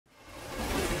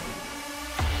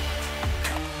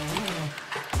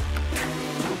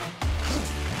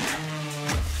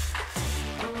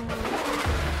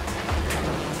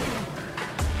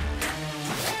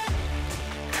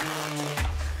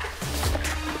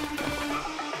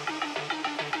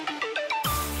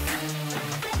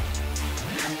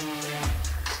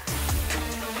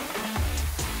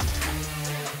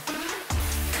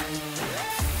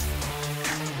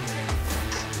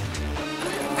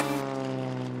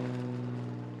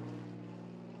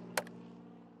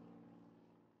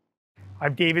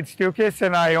I'm David Stukas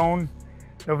and I own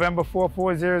November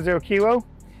 4400 Kilo.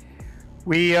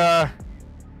 We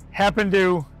happened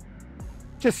to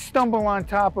just stumble on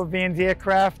top of Van's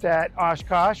aircraft at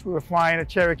Oshkosh. We were flying a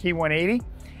Cherokee 180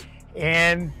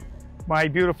 and my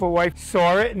beautiful wife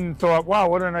saw it and thought, wow,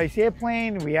 what a nice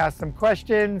airplane. We asked some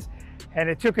questions and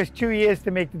it took us 2 years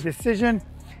to make the decision.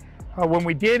 When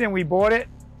we did and we bought it,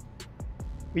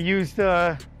 we used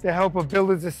the help of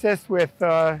Builder's Assist with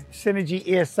Synergy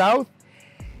Air South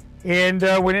and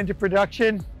went into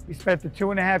production. We spent the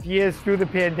 2.5 years through the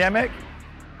pandemic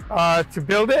to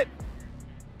build it.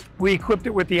 We equipped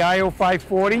it with the IO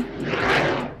 540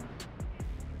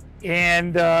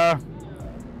 and the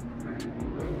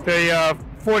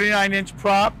 49-inch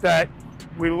prop that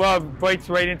we love, bites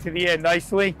right into the air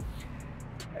nicely.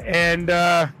 And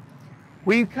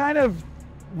we kind of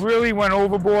really went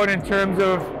overboard in terms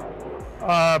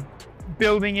of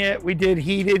building it. We did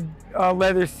heated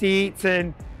leather seats,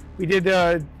 and we did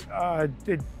the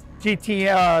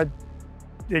G3XI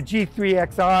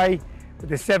with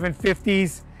the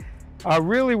 750s.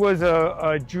 Really was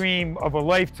a dream of a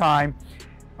lifetime.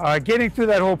 Getting through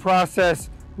that whole process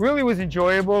really was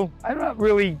enjoyable. I'm not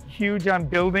really huge on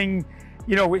building,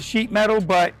 you know, with sheet metal,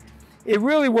 but it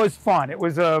really was fun. It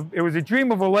was a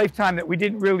dream of a lifetime that we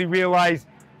didn't really realize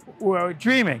we were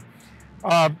dreaming.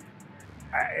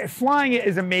 Flying it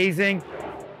is amazing,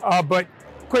 but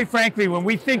quite frankly, when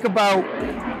we think about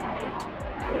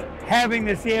having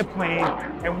this airplane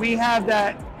and we have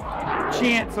that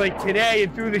chance like today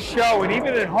and through the show and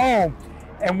even at home,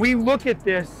 and we look at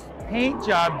this paint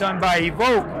job done by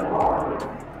Evoke,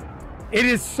 it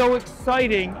is so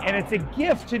exciting and it's a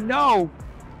gift to know,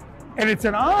 and it's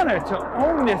an honor to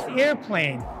own this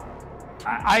airplane.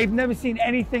 I've never seen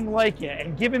anything like it,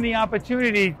 and given the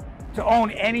opportunity to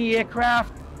own any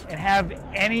aircraft and have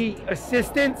any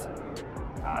assistance,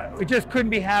 we just couldn't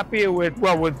be happier with,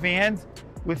 well, with Vans,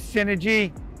 with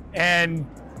Synergy, and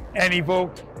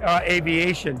Evoke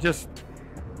Aviation. Just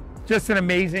an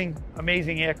amazing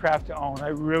aircraft to own. I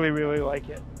really, really like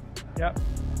it. Yep.